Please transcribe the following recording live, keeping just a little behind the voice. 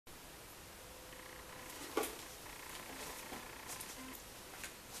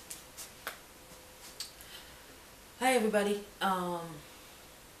Hi everybody.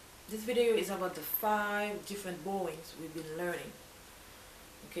 This video is about the 5 different bowings we've been learning.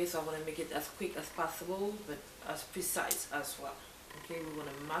 Okay, so I'm gonna make it as quick as possible, but as precise as well. Okay, we're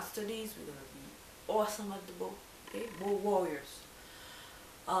gonna master these. We're gonna be awesome at the bow. Okay, bow warriors.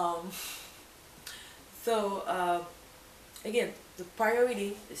 Um, so again, the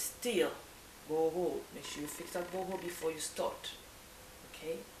priority is still bow hold. Make sure you fix that bow hold before you start.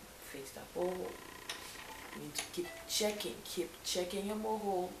 Okay, fix that bow hold. You need to keep checking your bow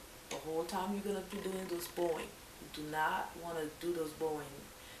hold the whole time you're gonna be doing those bowing. You do not want to do those bowing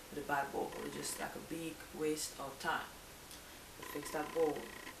with a bad bow hold. It's just like a big waste of time. So fix that bow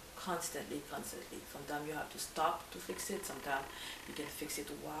constantly. Sometimes you have to stop to fix it. Sometimes you can fix it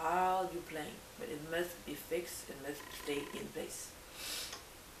while you're playing, but it must be fixed. It must stay in place.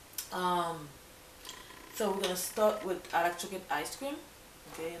 So we're gonna start with I like chocolate ice cream.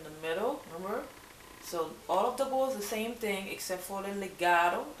 Okay, in the middle, remember. So all of the bows the same thing except for the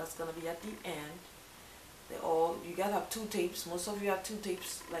legato that's gonna be at the end. You gotta have 2 tapes. Most of you have 2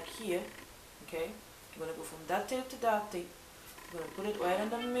 tapes like here. Okay, you're gonna go from that tape to that tape. You're gonna put it right in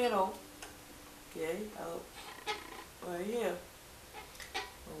the middle. Okay, right here.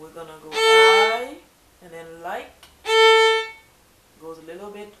 And we're gonna go I, and then like goes a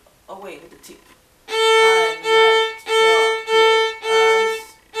little bit away with the tip. I like chocolate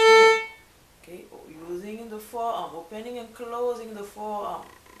ice cream. Okay, using the forearm, opening and closing the forearm,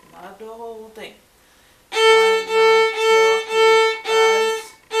 not the whole thing.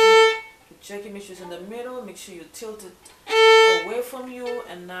 Keep checking, make sure it's in the middle, make sure you tilt it away from you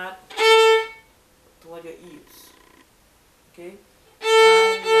and not toward your ears. Okay?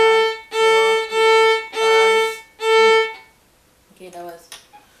 Okay, that was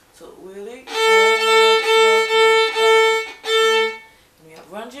so really. And we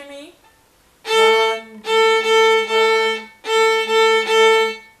have Run Jimmy. Run, Jimmy, run,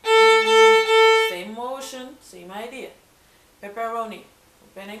 same motion, same idea. Pepperoni,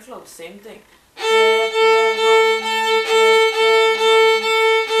 open and close, same thing. Pepperoni,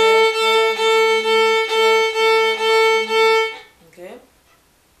 okay.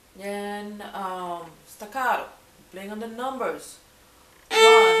 Then staccato, playing on the numbers.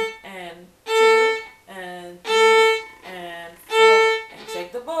 1 and 2 and 3 and 4, and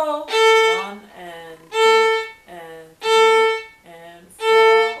check the bow. 1 and 2 and 3 and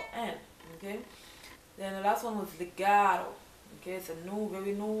 4 and okay. Then the last one was legato. Okay, it's a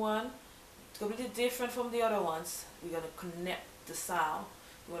very new one. It's completely different from the other ones. We're gonna connect the sound.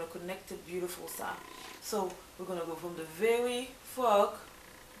 We're gonna connect a beautiful sound. So we're gonna go from the very fork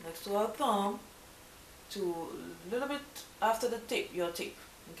next to our thumb to a little bit after the tip, your tip.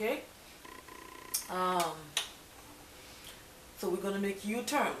 Okay. So we're gonna make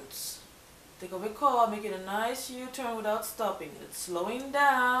U-turns. Take off a chord, make it a nice U-turn without stopping. It's slowing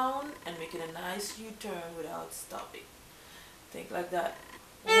down and making a nice U-turn without stopping. Think like that.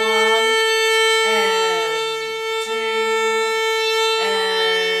 1 and 2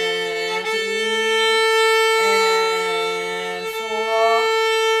 and 3 and 4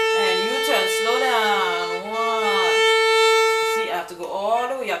 and U-turn. Slow down. 1. See, I have to go all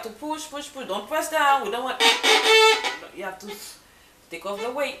the way. You have to push. Don't press down. We don't want. You have to take off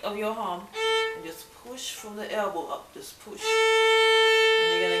the weight of your arm and just push from the elbow up. Just push.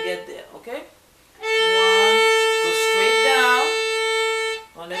 And you're gonna get there, okay? 1, go straight down.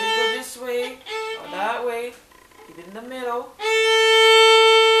 Don't let it go this way or that way. Keep it in the middle.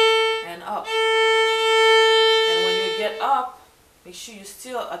 And up. And when you get up, make sure you're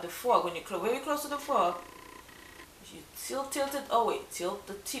still at the fork. When you're very close to the fork, you still tilt it away. Tilt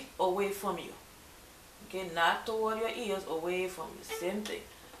the tip away from you. Okay, not toward your ears, away from you. Same thing.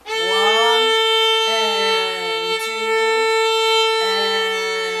 1 and 2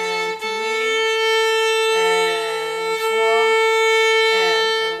 and 3 and 4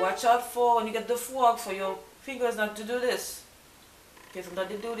 and watch out for when you get the fork for your fingers not to do this. Okay, sometimes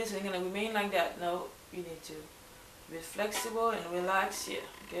they do this and you're gonna remain like that. No, you need to be flexible and relax here.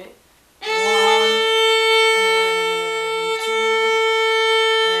 Okay, 1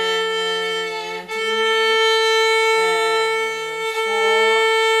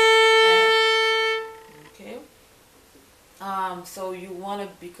 so you want to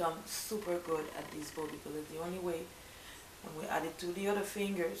become super good at this bow because it's the only way when we add it to the other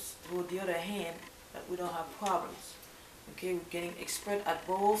fingers, to the other hand, that we don't have problems. Okay, we're getting expert at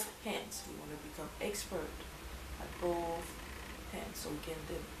both hands. We want to become expert at both hands so we can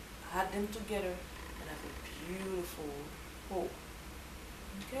then add them together and have a beautiful bow.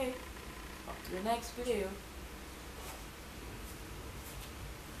 Okay, up to the next video.